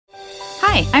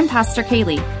Hi, I'm Pastor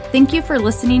Kaylee. Thank you for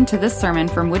listening to this sermon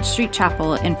from Wood Street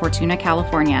Chapel in Fortuna,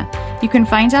 California. You can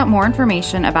find out more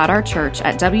information about our church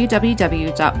at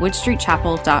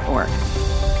www.woodstreetchapel.org.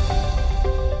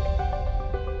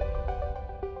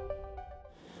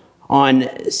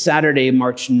 On Saturday,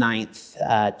 March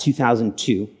 9th,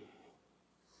 2002,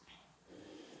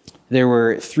 there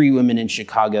were 3 women in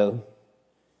Chicago,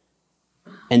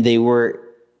 and they were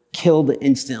killed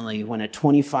instantly when a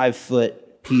 25-foot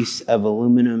piece of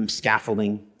aluminum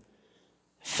scaffolding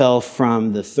fell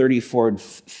from the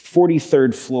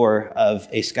 43rd floor of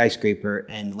a skyscraper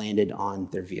and landed on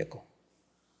their vehicle.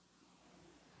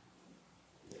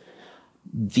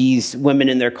 These women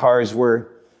in their cars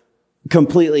were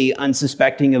completely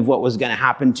unsuspecting of what was going to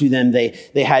happen to them. They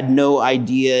had no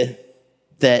idea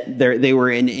that they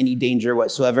were in any danger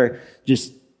whatsoever.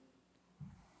 Just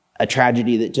a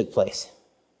tragedy that took place.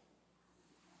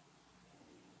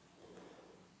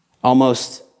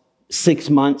 Almost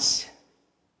 6 months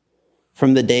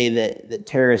from the day that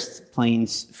terrorist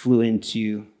planes flew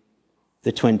into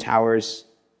the Twin Towers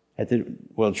at the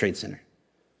World Trade Center.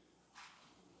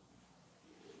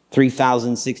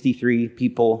 3,063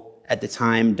 people at the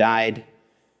time died.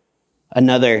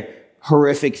 Another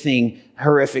horrific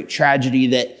tragedy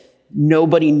that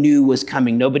nobody knew was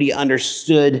coming. Nobody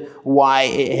understood why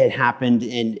it had happened,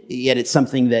 and yet it's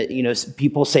something that,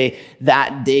 people say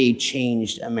that day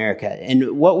changed America.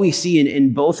 And what we see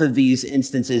in both of these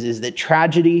instances is that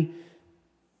tragedy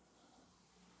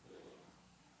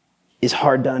is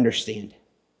hard to understand.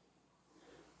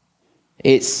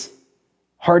 It's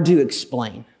hard to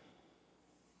explain.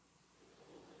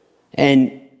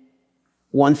 And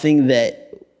one thing that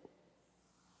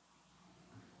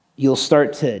you'll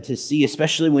start to see,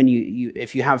 especially when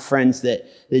if you have friends that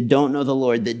don't know the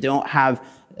Lord, that don't have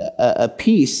a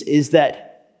peace, is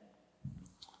that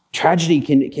tragedy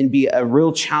can be a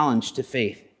real challenge to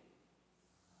faith.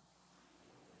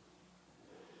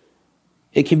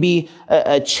 It can be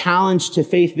a challenge to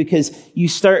faith because you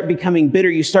start becoming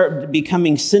bitter, you start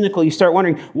becoming cynical, you start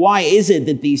wondering, why is it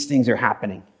that these things are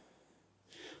happening?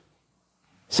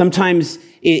 Sometimes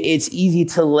it's easy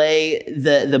to lay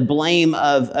the blame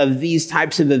of these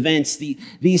types of events,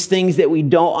 these things that we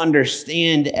don't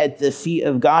understand, at the feet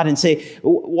of God and say,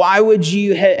 why would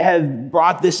you have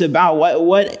brought this about?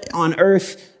 What on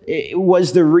earth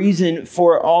was the reason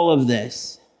for all of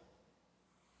this?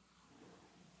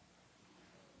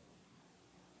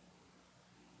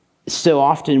 So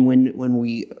often when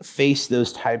we face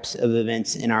those types of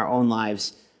events in our own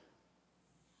lives,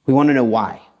 we want to know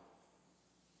why.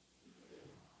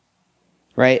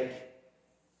 Right?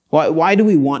 Why do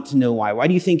we want to know why? Why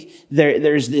do you think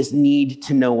there's this need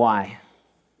to know why?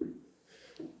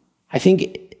 I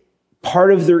think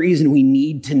part of the reason we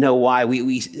need to know why,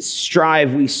 we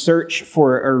strive, we search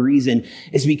for a reason,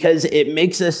 is because it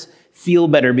makes us feel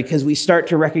better, because we start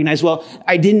to recognize, well,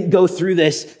 I didn't go through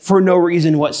this for no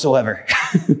reason whatsoever.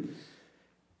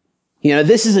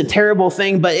 This is a terrible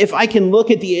thing, but if I can look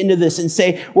at the end of this and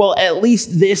say, well, at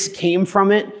least this came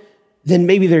from it, then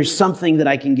maybe there's something that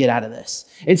I can get out of this.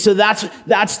 And so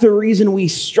that's the reason we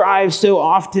strive so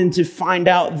often to find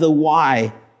out the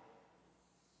why.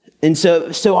 And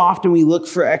so often we look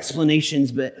for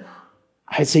explanations, but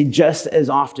I'd say just as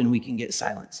often we can get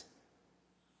silence.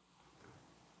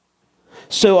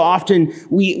 So often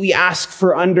we ask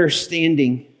for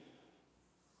understanding,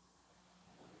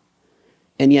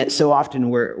 and yet so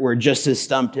often we're just as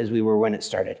stumped as we were when it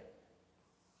started.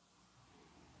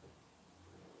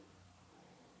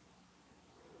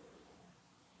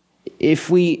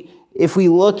 If we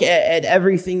look at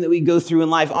everything that we go through in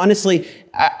life, honestly,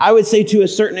 I would say to a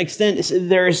certain extent,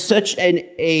 there is such an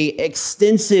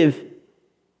extensive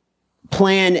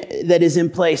plan that is in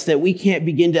place that we can't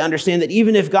begin to understand, that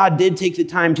even if God did take the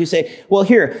time to say, well,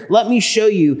 here, let me show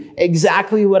you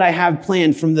exactly what I have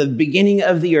planned from the beginning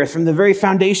of the earth, from the very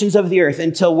foundations of the earth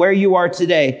until where you are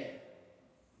today,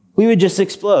 we would just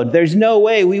explode. There's no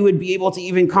way we would be able to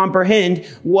even comprehend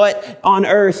what on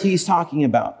earth he's talking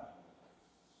about.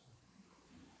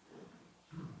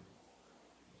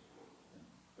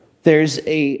 There's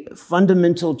a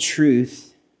fundamental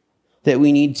truth that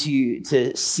we need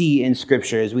to see in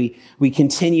Scripture as we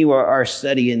continue our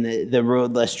study in the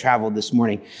road less traveled this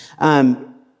morning.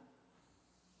 And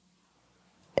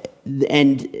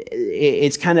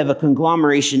it's kind of a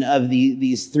conglomeration of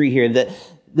these three here.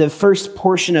 The first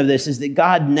portion of this is that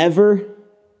God never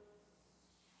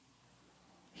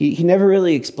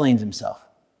really explains himself.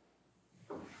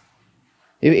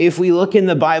 If we look in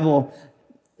the Bible,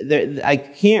 I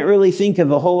can't really think of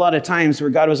a whole lot of times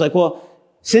where God was like, well,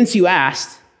 since you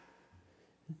asked,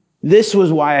 This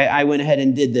was why I went ahead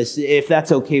and did this, if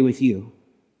that's okay with you.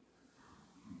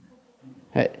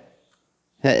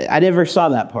 I never saw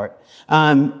that part.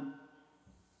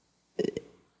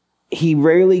 He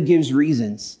rarely gives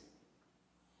reasons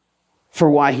for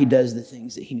why he does the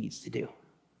things that he needs to do.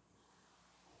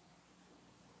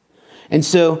 And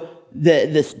so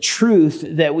the truth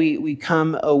that we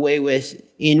come away with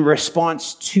in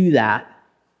response to that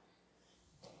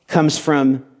comes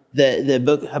from the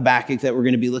book Habakkuk that we're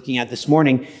going to be looking at this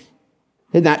morning.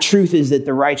 And that truth is that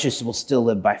the righteous will still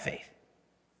live by faith.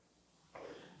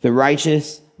 The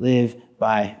righteous live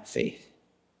by faith.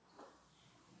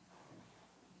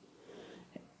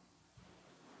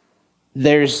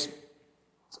 There's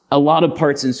a lot of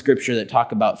parts in Scripture that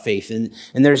talk about faith. And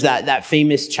there's that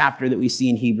famous chapter that we see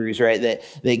in Hebrews, right?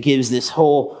 That gives this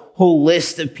whole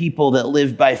list of people that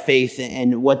lived by faith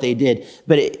and what they did.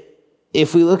 But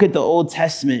if we look at the Old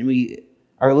Testament, we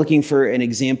are looking for an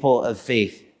example of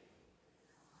faith.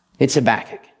 It's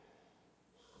Habakkuk.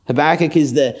 Habakkuk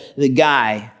is the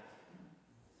guy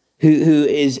who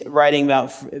is writing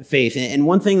about faith. And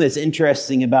one thing that's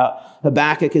interesting about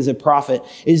Habakkuk as a prophet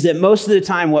is that most of the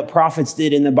time what prophets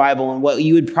did in the Bible and what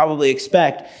you would probably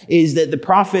expect is that the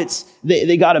prophets,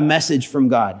 they got a message from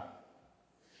God.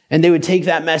 And they would take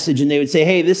that message and they would say,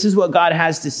 hey, this is what God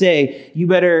has to say. You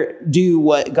better do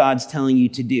what God's telling you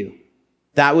to do.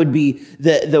 That would be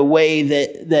the way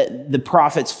that the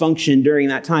prophets functioned during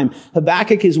that time.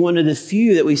 Habakkuk is one of the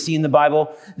few that we see in the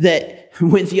Bible that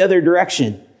went the other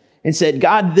direction and said,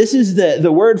 God, this is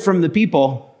the word from the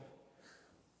people.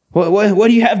 What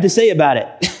do you have to say about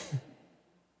it?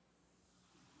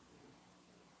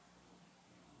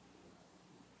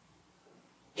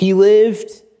 He lived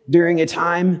during a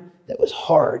time that was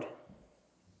hard.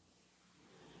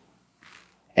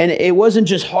 And it wasn't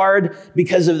just hard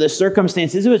because of the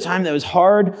circumstances. It was a time that was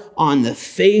hard on the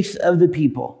faith of the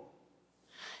people.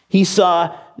 He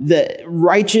saw that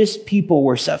righteous people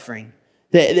were suffering,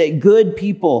 that good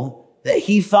people that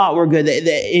he thought were good,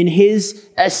 that in his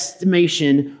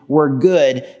estimation were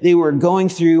good, they were going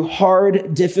through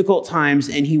hard, difficult times,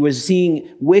 and he was seeing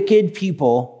wicked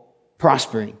people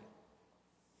prospering.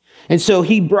 And so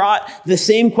he brought the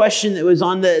same question that was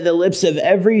on the lips of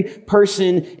every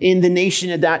person in the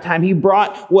nation at that time. He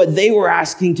brought what they were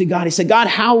asking to God. He said, God,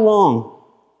 how long?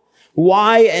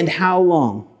 Why and how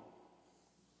long?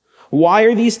 Why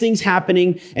are these things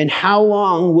happening, and how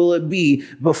long will it be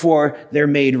before they're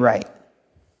made right?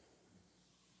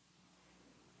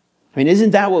 I mean,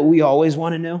 isn't that what we always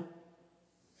want to know?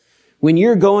 When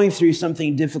you're going through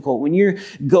something difficult, when you're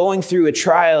going through a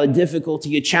trial, a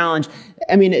difficulty, a challenge,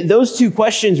 I mean, those two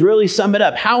questions really sum it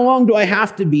up. How long do I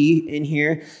have to be in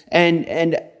here?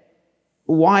 And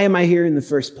why am I here in the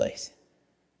first place?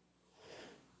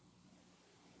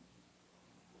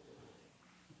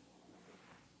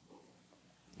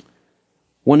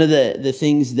 One of the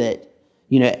things that,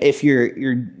 if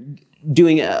you're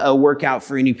doing a workout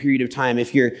for any period of time,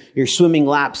 if you're swimming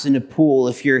laps in a pool,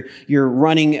 if you're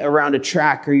running around a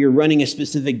track or you're running a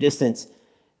specific distance,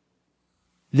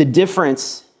 the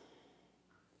difference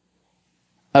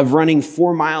of running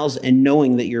 4 miles and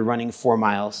knowing that you're running 4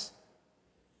 miles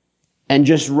and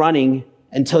just running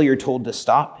until you're told to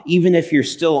stop, even if you're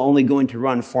still only going to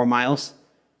run 4 miles,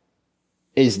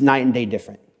 is night and day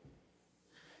different.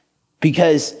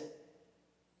 Because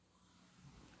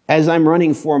as I'm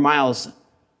running 4 miles,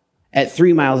 at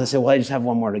 3 miles, I say, well, I just have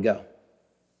 1 more to go.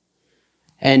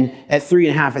 And at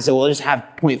 3.5, I say, well, I just have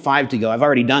 0.5 to go. I've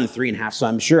already done 3.5, so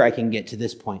I'm sure I can get to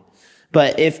this point.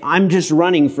 But if I'm just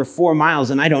running for 4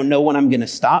 miles and I don't know when I'm going to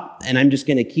stop, and I'm just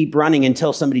going to keep running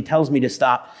until somebody tells me to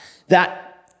stop,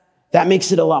 that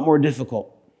makes it a lot more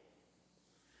difficult.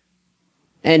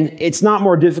 And it's not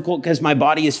more difficult because my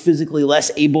body is physically less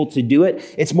able to do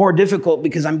it. It's more difficult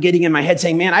because I'm getting in my head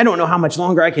saying, man, I don't know how much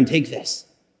longer I can take this.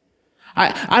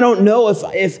 I don't know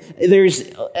if there's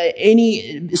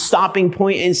any stopping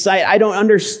point in sight. I don't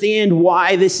understand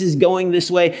why this is going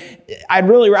this way. I'd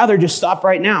really rather just stop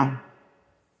right now.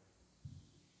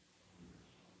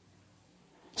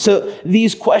 So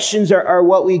these questions are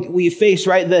what we face,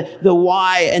 right? The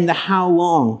why and the how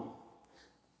long.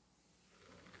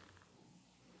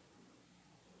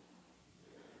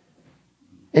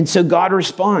 And so God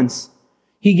responds.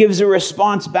 He gives a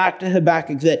response back to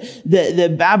Habakkuk that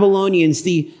the Babylonians,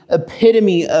 the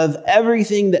epitome of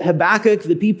everything that Habakkuk,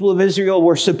 the people of Israel,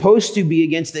 were supposed to be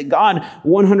against, that God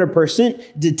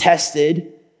 100%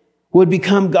 detested, would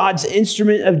become God's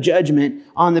instrument of judgment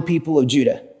on the people of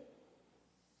Judah.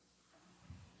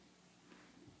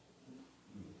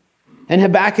 And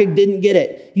Habakkuk didn't get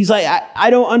it. He's like, I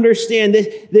don't understand.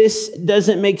 This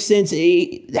doesn't make sense.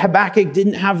 Habakkuk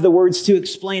didn't have the words to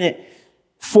explain it.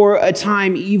 For a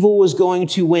time, evil was going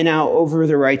to win out over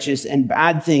the righteous, and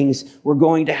bad things were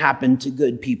going to happen to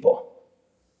good people.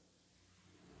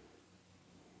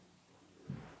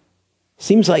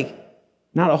 Seems like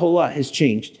not a whole lot has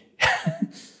changed.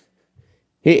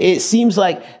 It seems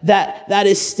like that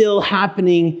is still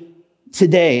happening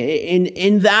today.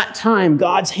 In that time,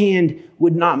 God's hand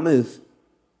would not move.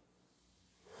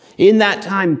 In that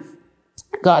time,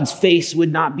 God's face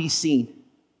would not be seen.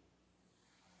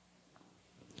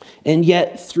 And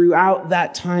yet, throughout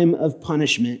that time of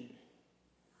punishment,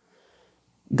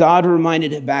 God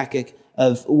reminded Habakkuk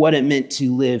of what it meant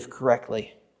to live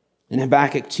correctly. In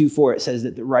Habakkuk 2:4, it says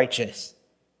that the righteous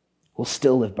will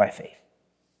still live by faith.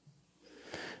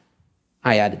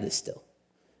 I added this still.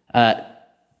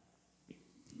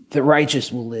 The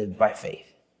righteous will live by faith.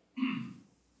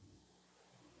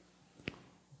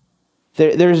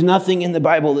 There's nothing in the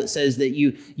Bible that says that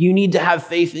you need to have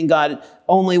faith in God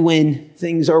only when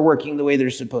things are working the way they're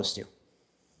supposed to.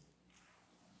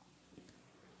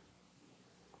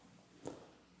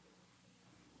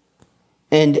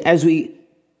 And as we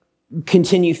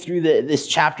continue through this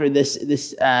chapter, this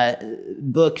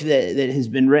book that has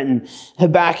been written,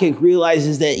 Habakkuk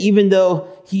realizes that even though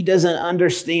he doesn't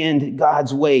understand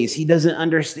God's ways, he doesn't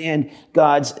understand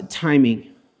God's timing,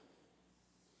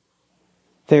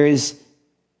 there is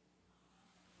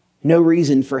no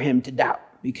reason for him to doubt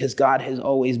because God has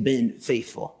always been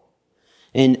faithful.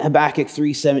 In Habakkuk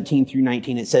 3:17 through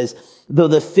 19, it says, though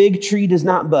the fig tree does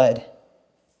not bud,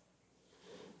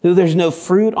 though there's no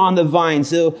fruit on the vines,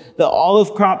 though the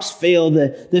olive crops fail,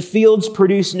 the fields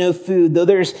produce no food, though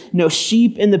there's no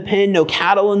sheep in the pen, no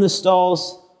cattle in the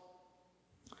stalls,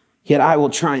 yet I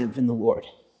will triumph in the Lord.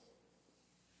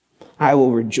 I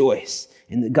will rejoice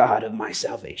in the God of my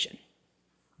salvation.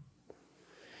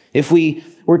 If we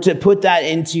were to put that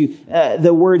into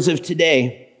the words of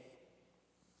today,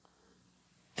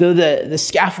 though the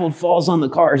scaffold falls on the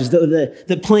cars, though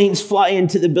the planes fly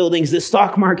into the buildings, the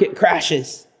stock market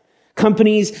crashes,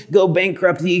 companies go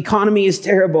bankrupt, the economy is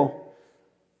terrible,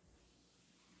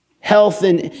 health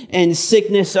and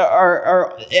sickness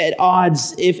are at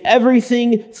odds, if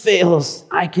everything fails,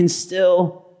 I can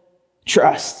still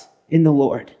trust in the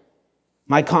Lord.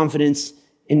 My confidence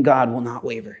in God will not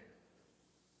waver.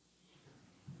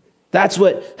 That's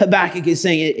what Habakkuk is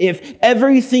saying. If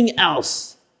everything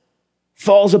else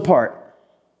falls apart,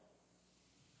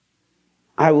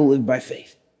 I will live by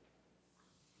faith.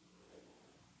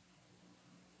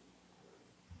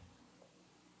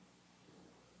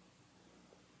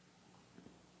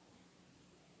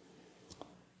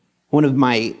 One of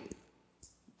my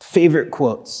favorite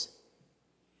quotes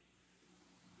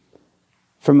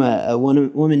from a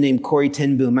woman named Corrie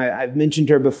ten Boom. I've mentioned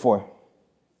her before.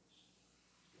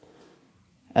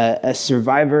 A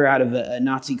survivor out of a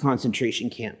Nazi concentration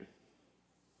camp.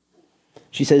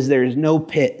 She says, there is no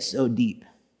pit so deep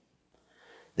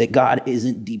that God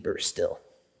isn't deeper still.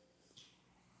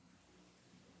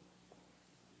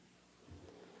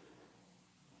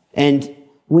 And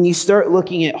when you start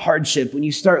looking at hardship, when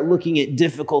you start looking at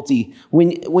difficulty,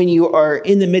 when you are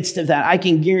in the midst of that, I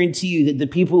can guarantee you that the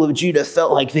people of Judah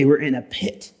felt like they were in a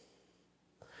pit.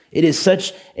 It is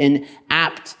such an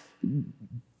apt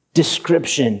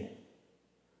description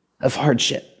of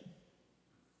hardship.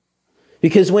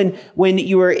 Because when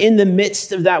you are in the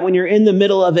midst of that, when you're in the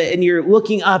middle of it and you're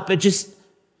looking up at just,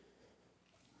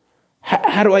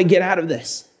 how do I get out of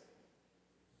this?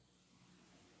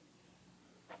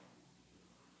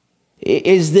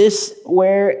 Is this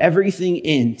where everything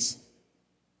ends?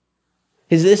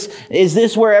 Is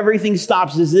this where everything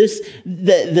stops? Is this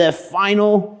the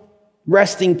final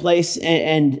resting place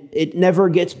and it never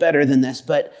gets better than this?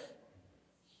 But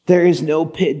there is no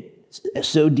pit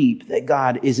so deep that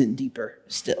God isn't deeper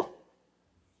still.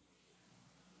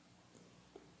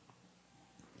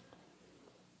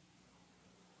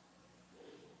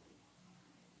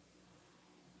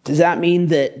 Does that mean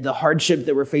that the hardship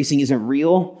that we're facing isn't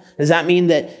real? Does that mean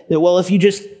that well, if you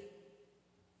just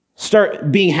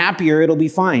start being happier, it'll be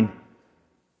fine?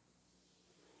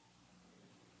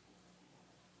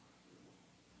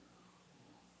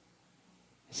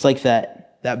 It's like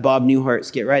that Bob Newhart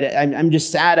skit, right? I'm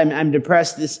just sad. I'm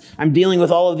depressed. I'm dealing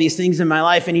with all of these things in my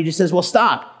life. And he just says, well,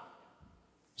 stop.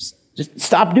 Just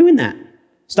stop doing that.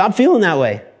 Stop feeling that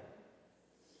way.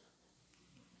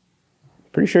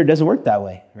 Pretty sure it doesn't work that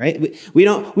way, right? We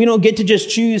don't get to just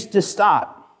choose to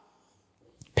stop.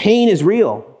 Pain is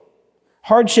real.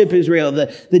 Hardship is real.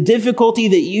 The difficulty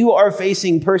that you are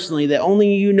facing personally, that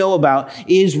only you know about,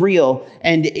 is real.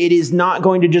 And it is not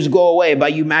going to just go away by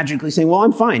you magically saying, well,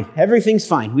 I'm fine. Everything's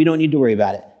fine. We don't need to worry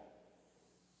about it.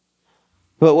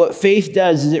 But what faith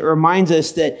does is it reminds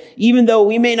us that even though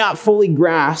we may not fully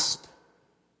grasp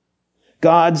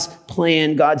God's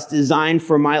plan, God's design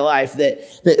for my life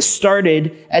that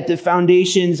started at the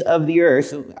foundations of the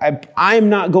earth, I'm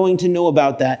not going to know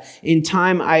about that. In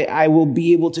time, I will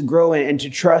be able to grow and to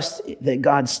trust that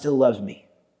God still loves me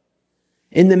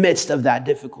in the midst of that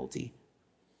difficulty.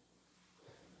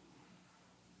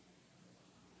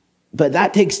 But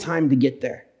that takes time to get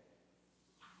there.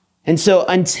 And so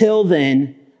until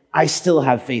then, I still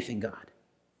have faith in God.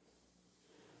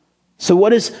 So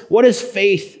what does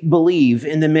faith believe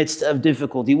in the midst of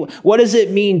difficulty? What does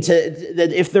it mean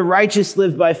that if the righteous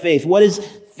live by faith? What does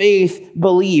faith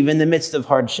believe in the midst of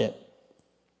hardship?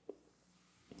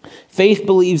 Faith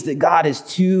believes that God is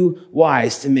too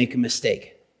wise to make a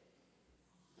mistake.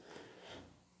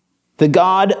 The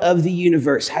God of the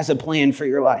universe has a plan for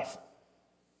your life.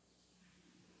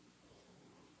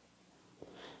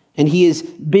 And he is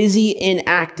busy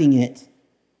enacting it.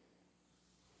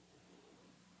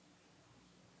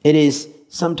 It is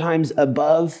sometimes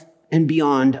above and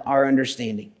beyond our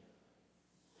understanding.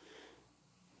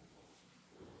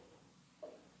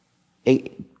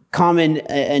 A common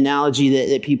analogy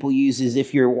that people use is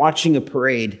if you're watching a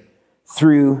parade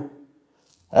through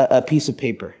a piece of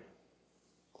paper.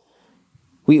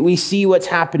 We see what's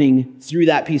happening through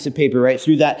that piece of paper, right?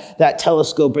 Through that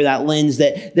telescope or that lens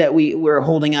that we're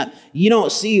holding up. You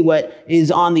don't see what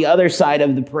is on the other side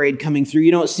of the parade coming through.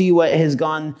 You don't see what has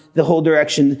gone the whole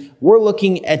direction. We're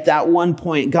looking at that one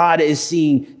point. God is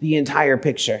seeing the entire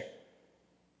picture.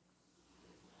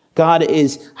 God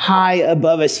is high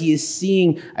above us. He is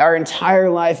seeing our entire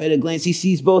life at a glance. He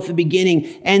sees both the beginning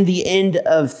and the end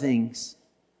of things.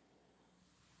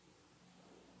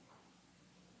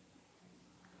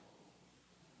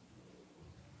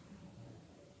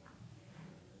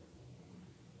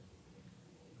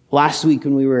 Last week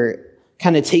when we were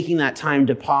kind of taking that time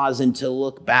to pause and to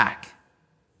look back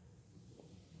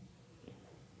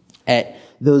at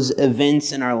those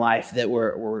events in our life that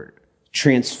were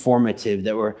transformative,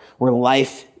 that were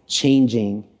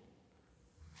life-changing.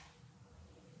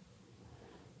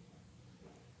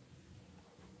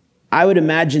 I would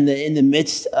imagine that in the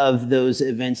midst of those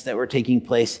events that were taking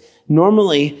place,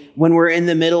 normally when we're in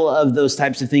the middle of those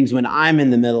types of things, when I'm in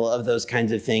the middle of those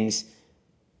kinds of things,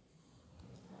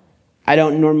 I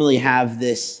don't normally have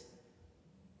this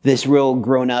real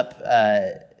grown-up,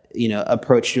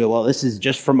 approach to it. Well, this is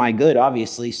just for my good,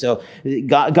 obviously. So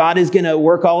God is going to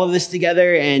work all of this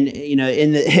together, and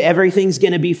everything's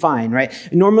going to be fine, right?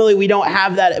 Normally, we don't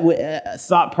have that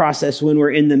thought process when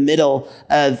we're in the middle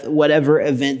of whatever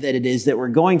event that it is that we're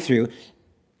going through.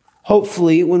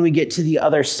 Hopefully, when we get to the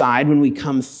other side, when we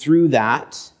come through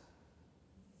that,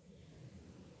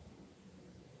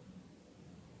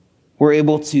 we're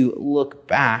able to look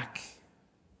back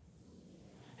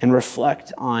and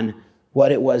reflect on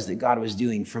what it was that God was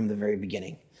doing from the very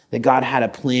beginning. That God had a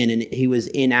plan and he was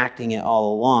enacting it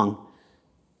all along.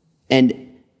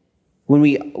 And when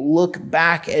we look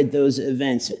back at those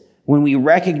events, when we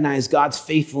recognize God's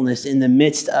faithfulness in the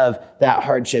midst of that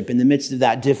hardship, in the midst of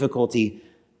that difficulty,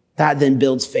 that then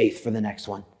builds faith for the next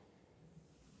one.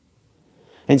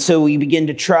 And so we begin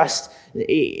to trust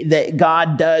that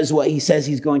God does what he says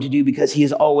he's going to do because he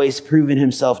has always proven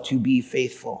himself to be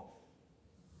faithful.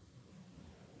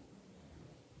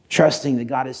 Trusting that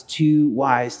God is too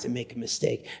wise to make a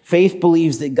mistake. Faith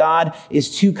believes that God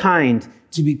is too kind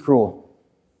to be cruel.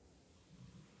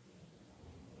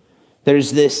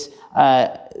 There's this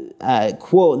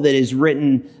quote that is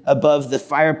written above the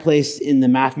fireplace in the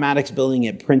mathematics building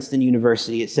at Princeton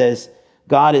University. It says,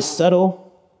 "God is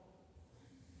subtle,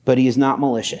 but he is not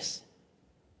malicious."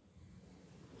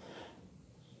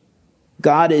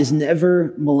 God is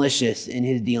never malicious in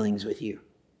his dealings with you.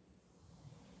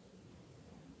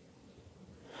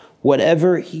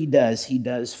 Whatever he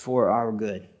does for our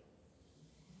good.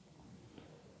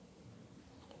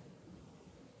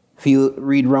 If you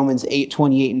read Romans 8,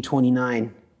 28 and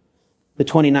 29, the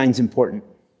 29 is important.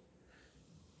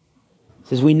 It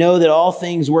says, "We know that all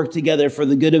things work together for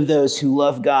the good of those who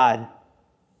love God,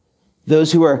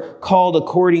 those who are called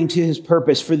according to his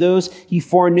purpose. For those he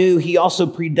foreknew, he also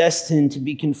predestined to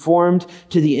be conformed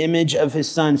to the image of his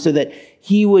Son, so that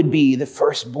he would be the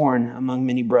firstborn among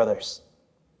many brothers."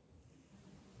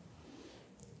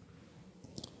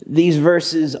 These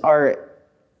verses are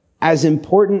as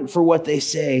important for what they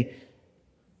say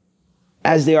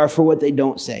as they are for what they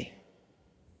don't say.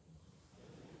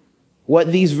 What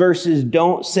these verses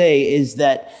don't say is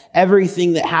that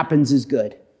everything that happens is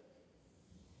good.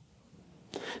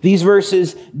 These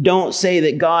verses don't say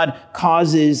that God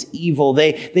causes evil.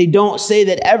 They don't say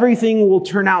that everything will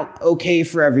turn out okay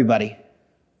for everybody.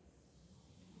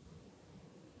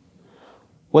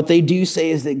 What they do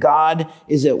say is that God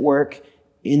is at work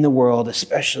in the world,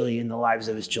 especially in the lives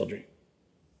of his children.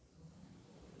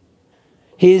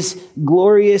 His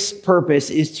glorious purpose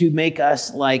is to make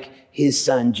us like his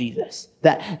son, Jesus.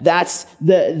 That's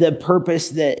the purpose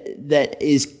that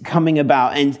is coming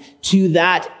about. And to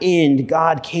that end,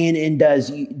 God can and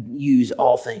does use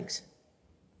all things.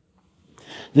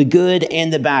 The good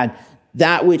and the bad.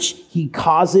 That which he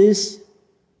causes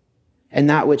and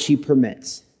that which he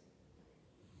permits.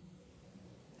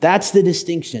 That's the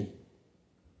distinction.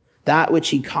 That which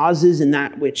he causes and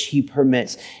that which he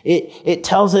permits. It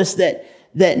tells us that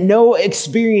no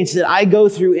experience that I go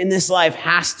through in this life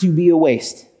has to be a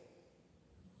waste.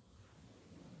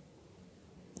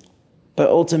 But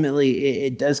ultimately,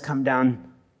 it does come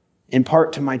down in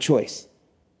part to my choice.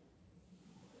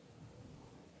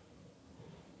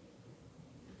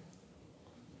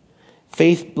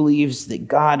 Faith believes that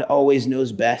God always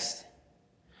knows best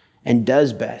and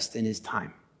does best in his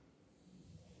time.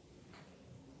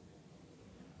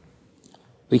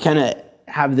 We kind of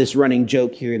have this running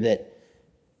joke here that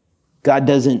God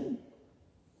doesn't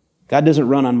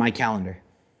run on my calendar.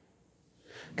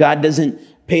 God doesn't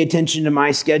pay attention to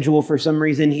my schedule for some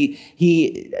reason.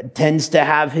 He tends to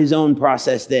have his own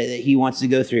process that he wants to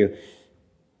go through.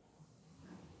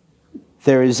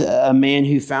 There is a man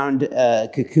who found a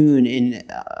cocoon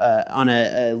on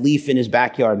a leaf in his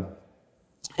backyard.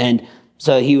 And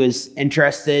so he was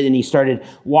interested and he started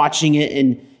watching it,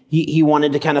 and he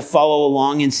wanted to kind of follow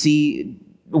along and see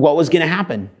what was going to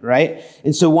happen, right?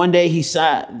 And so one day he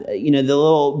saw, the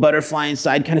little butterfly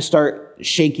inside kind of start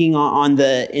shaking on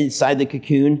the inside the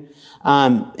cocoon.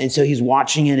 And so he's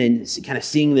watching it and kind of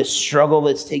seeing this struggle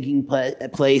that's taking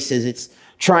place as it's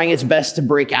trying its best to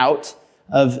break out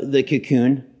of the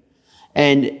cocoon.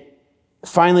 And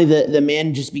finally, the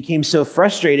man just became so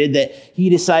frustrated that he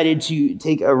decided to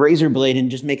take a razor blade and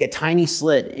just make a tiny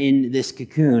slit in this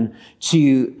cocoon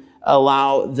to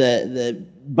allow the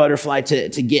butterfly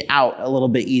to get out a little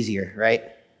bit easier, right?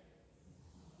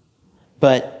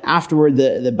 But afterward,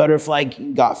 the butterfly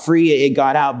got free, it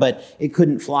got out, but it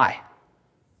couldn't fly.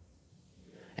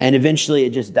 And eventually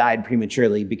it just died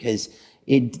prematurely because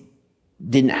it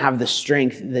didn't have the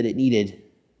strength that it needed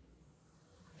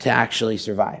to actually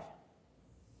survive.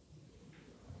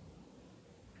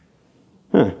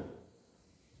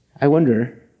 I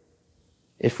wonder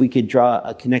if we could draw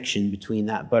a connection between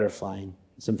that butterfly and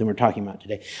something we're talking about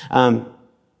today.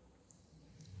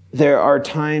 There are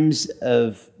times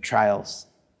of trials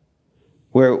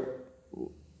where,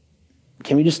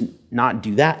 can we just not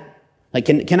do that? Like,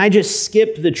 can I just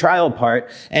skip the trial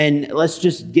part and let's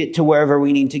just get to wherever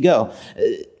we need to go?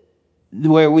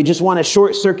 Where we just want to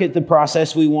short circuit the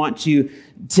process. We want to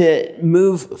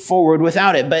move forward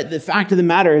without it. But the fact of the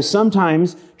matter is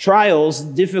sometimes trials,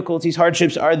 difficulties,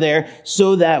 hardships are there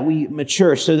so that we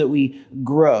mature, so that we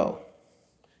grow.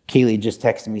 Kaylee just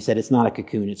texted me, said it's not a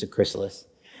cocoon, it's a chrysalis.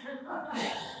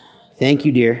 Thank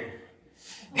you, dear.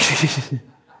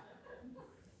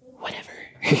 Whatever.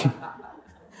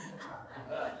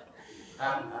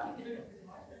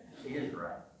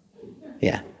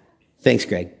 Yeah. Thanks,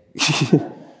 Greg.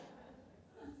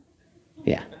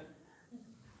 Yeah.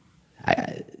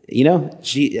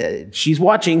 She's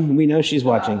watching. We know she's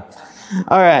watching.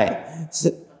 All right.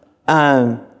 So,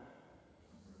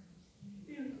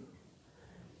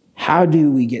 how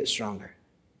do we get stronger?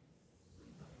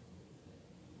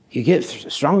 You get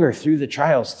stronger through the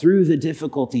trials, through the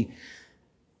difficulty.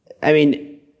 I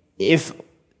mean, if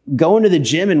going to the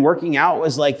gym and working out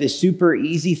was like this super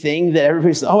easy thing that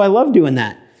everybody's, I love doing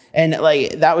that. And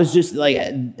like, that was just like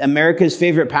America's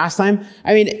favorite pastime.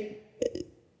 I mean,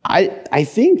 I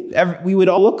think we would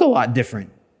all look a lot different.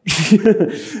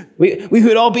 we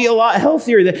would all be a lot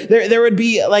healthier. There would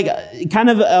be like kind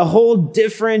of a whole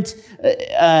different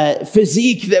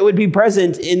physique that would be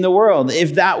present in the world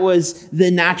if that was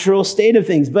the natural state of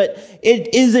things. But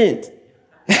it isn't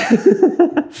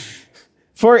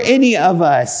for any of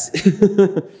us.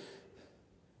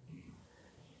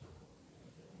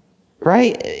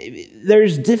 Right?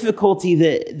 There's difficulty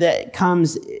that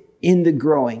comes in the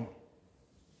growing.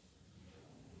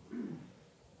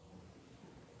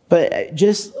 But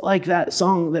just like that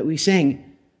song that we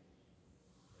sang,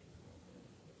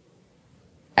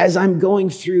 as I'm going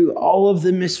through all of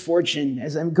the misfortune,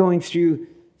 as I'm going through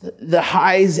the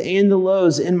highs and the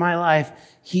lows in my life,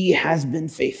 He has been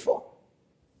faithful.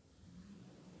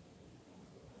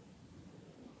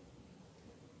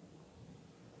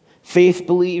 Faith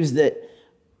believes that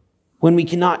when we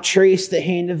cannot trace the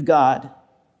hand of God,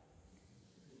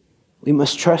 we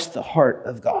must trust the heart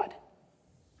of God.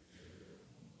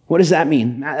 What does that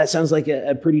mean? That sounds like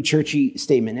a pretty churchy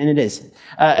statement, and it is.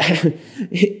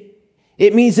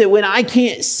 It means that when I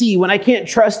can't see, when I can't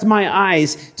trust my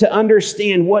eyes to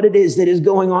understand what it is that is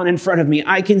going on in front of me,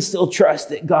 I can still trust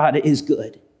that God is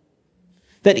good.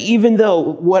 That even though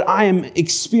what I am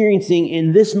experiencing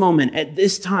in this moment, at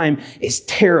this time, is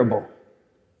terrible.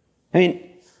 I mean,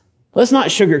 let's not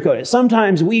sugarcoat it.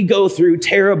 Sometimes we go through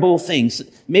terrible things.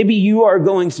 Maybe you are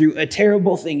going through a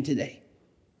terrible thing today.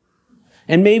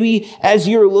 And maybe as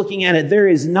you're looking at it, there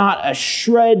is not a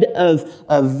shred of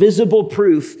visible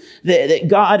proof that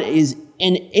God is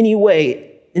in any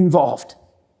way involved.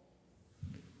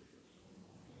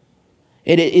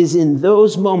 It is in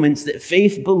those moments that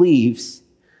faith believes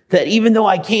that even though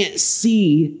I can't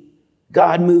see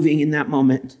God moving in that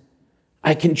moment,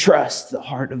 I can trust the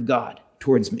heart of God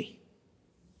towards me.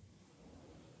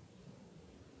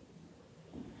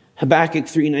 Habakkuk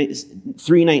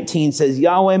 3:19 says,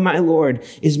 Yahweh, my Lord,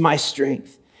 is my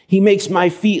strength. He makes my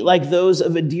feet like those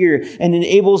of a deer and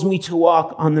enables me to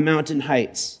walk on the mountain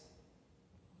heights.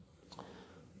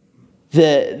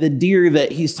 The deer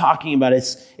that he's talking about,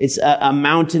 it's a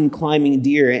mountain climbing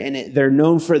deer, and they're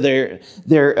known for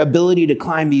their ability to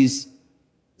climb these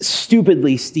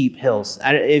stupidly steep hills.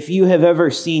 If you have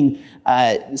ever seen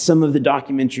some of the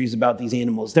documentaries about these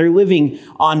animals, they're living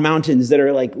on mountains that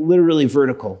are like literally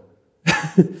vertical.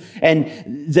 And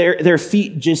their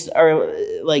feet just are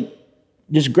like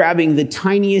just grabbing the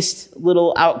tiniest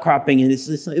little outcropping, and it's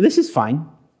just like, this is fine.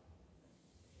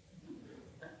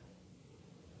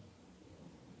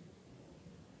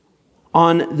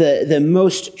 On the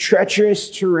most treacherous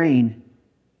terrain,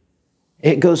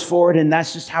 it goes forward, and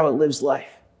that's just how it lives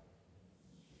life.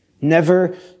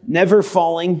 Never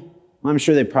falling. I'm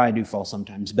sure they probably do fall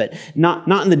sometimes, but not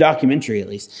in the documentary, at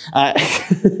least.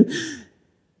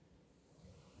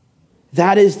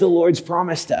 That is the Lord's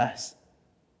promise to us.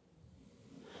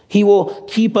 He will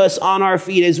keep us on our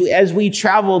feet as we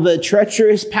travel the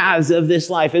treacherous paths of this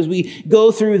life, as we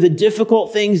go through the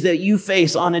difficult things that you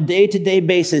face on a day-to-day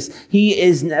basis. He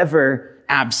is never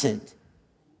absent.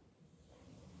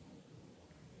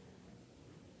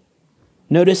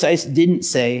 Notice I didn't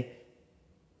say,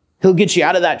 He'll get you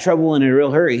out of that trouble in a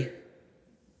real hurry.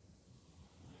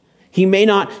 He may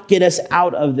not get us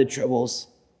out of the troubles,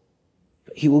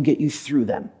 but He will get you through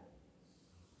them.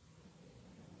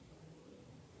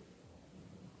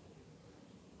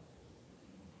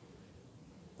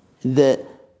 The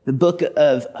book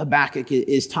of Habakkuk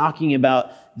is talking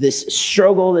about this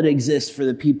struggle that exists for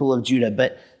the people of Judah,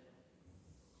 but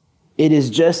it is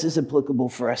just as applicable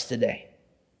for us today.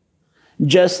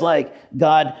 Just like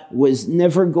God was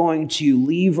never going to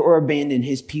leave or abandon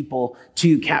his people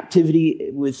to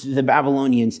captivity with the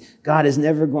Babylonians, God is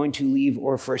never going to leave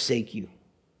or forsake you.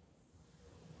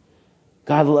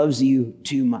 God loves you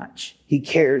too much. He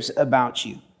cares about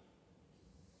you.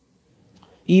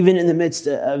 Even in the midst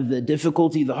of the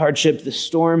difficulty, the hardship, the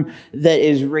storm that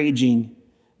is raging,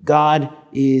 God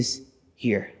is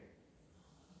here.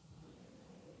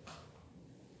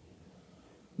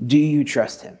 Do you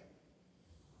trust him?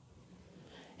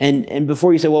 And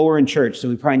before you say, well, we're in church, so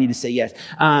we probably need to say yes.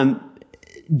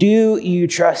 Do you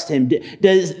trust him?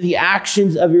 Does the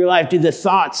actions of your life, do the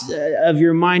thoughts of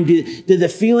your mind, do the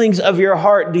feelings of your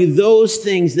heart, do those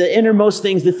things, the innermost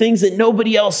things, the things that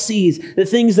nobody else sees, the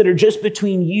things that are just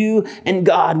between you and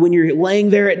God when you're laying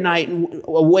there at night and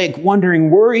awake, wondering,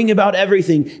 worrying about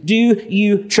everything, do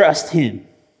you trust him?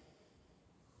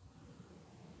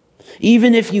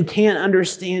 Even if you can't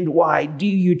understand why, do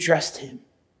you trust him?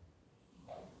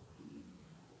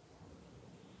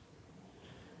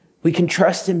 We can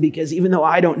trust him because even though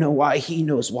I don't know why, he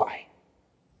knows why.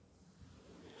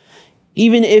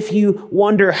 Even if you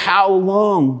wonder how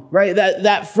long, right?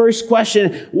 That first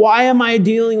question, why am I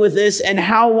dealing with this and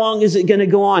how long is it going to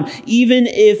go on? Even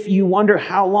if you wonder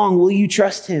how long, will you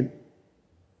trust him?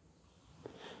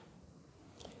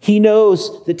 He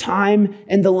knows the time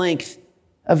and the length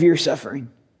of your suffering.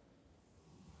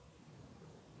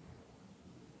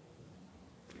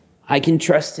 I can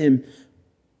trust him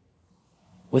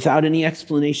without any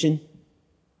explanation.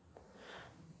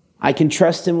 I can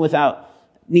trust him without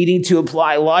needing to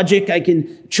apply logic. I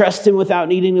can trust him without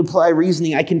needing to apply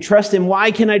reasoning. I can trust him. Why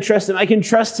can I trust him? I can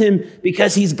trust him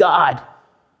because he's God.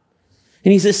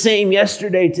 And he's the same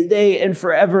yesterday, today, and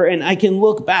forever. And I can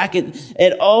look back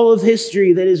at all of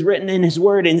history that is written in his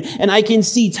word. And I can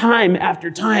see time after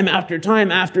time after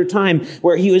time after time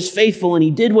where he was faithful and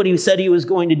he did what he said he was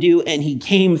going to do and he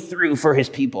came through for his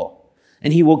people.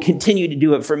 And he will continue to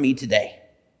do it for me today.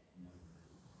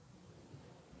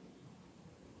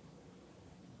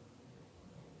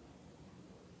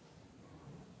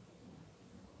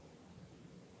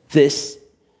 This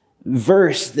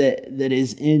verse that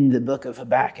is in the book of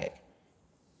Habakkuk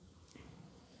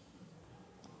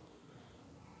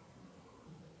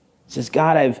says,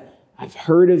 God, I've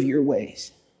heard of your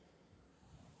ways.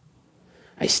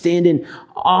 I stand in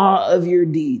awe of your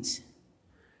deeds.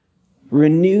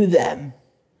 Renew them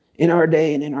in our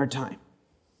day and in our time.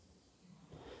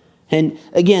 And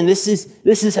again, this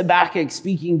is Habakkuk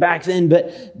speaking back then,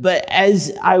 but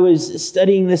as I was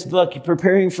studying this book,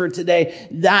 preparing for today,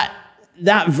 that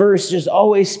verse just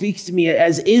always speaks to me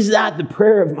as, is that the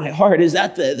prayer of my heart? Is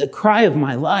that the cry of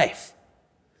my life?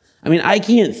 I mean, I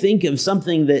can't think of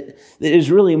something that is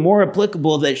really more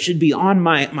applicable that should be on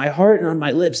my heart and on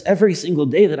my lips every single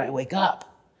day that I wake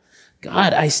up.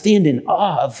 God, I stand in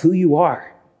awe of who you are.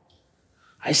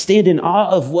 I stand in awe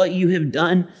of what you have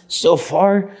done so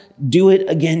far. Do it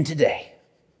again today.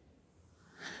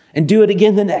 And do it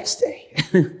again the next day.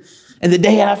 And the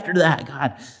day after that,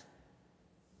 God,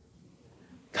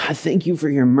 thank you for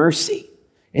your mercy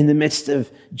in the midst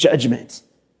of judgment.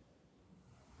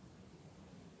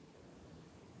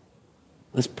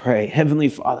 Let's pray. Heavenly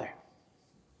Father,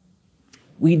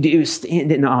 we do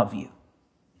stand in awe of you.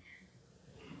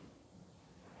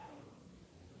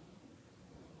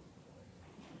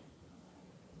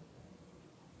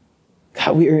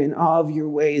 God, we are in awe of your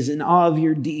ways, in awe of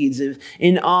your deeds,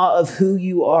 in awe of who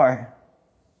you are.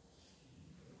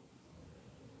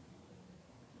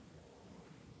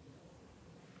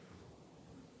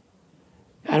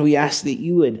 God, we ask that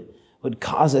you would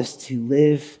cause us to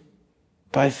live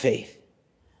by faith.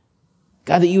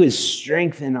 God, that you would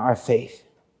strengthen our faith.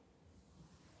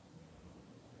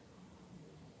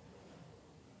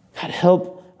 God,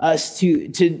 help us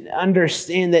to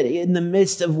understand that in the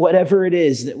midst of whatever it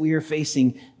is that we are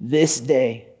facing this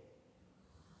day,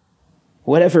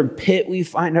 whatever pit we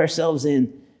find ourselves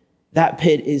in, that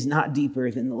pit is not deeper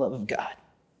than the love of God.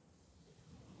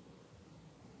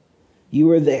 You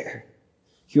are there.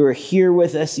 You are here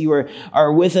with us. You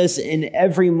are with us in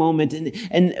every moment.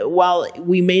 And while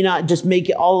we may not just make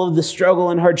all of the struggle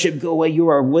and hardship go away, you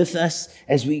are with us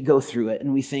as we go through it.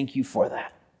 And we thank you for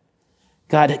that.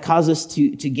 God, cause us to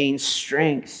gain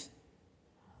strength.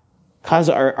 Cause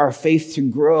our faith to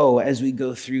grow as we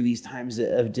go through these times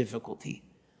of difficulty.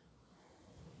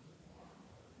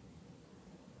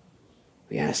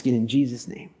 We ask it in Jesus'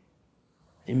 name.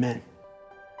 Amen.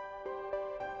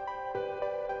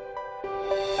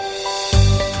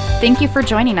 Thank you for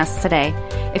joining us today.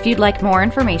 If you'd like more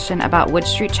information about Wood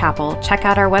Street Chapel, check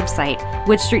out our website,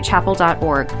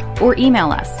 woodstreetchapel.org, or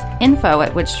email us,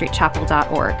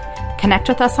 info@woodstreetchapel.org. Connect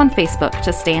with us on Facebook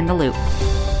to stay in the loop.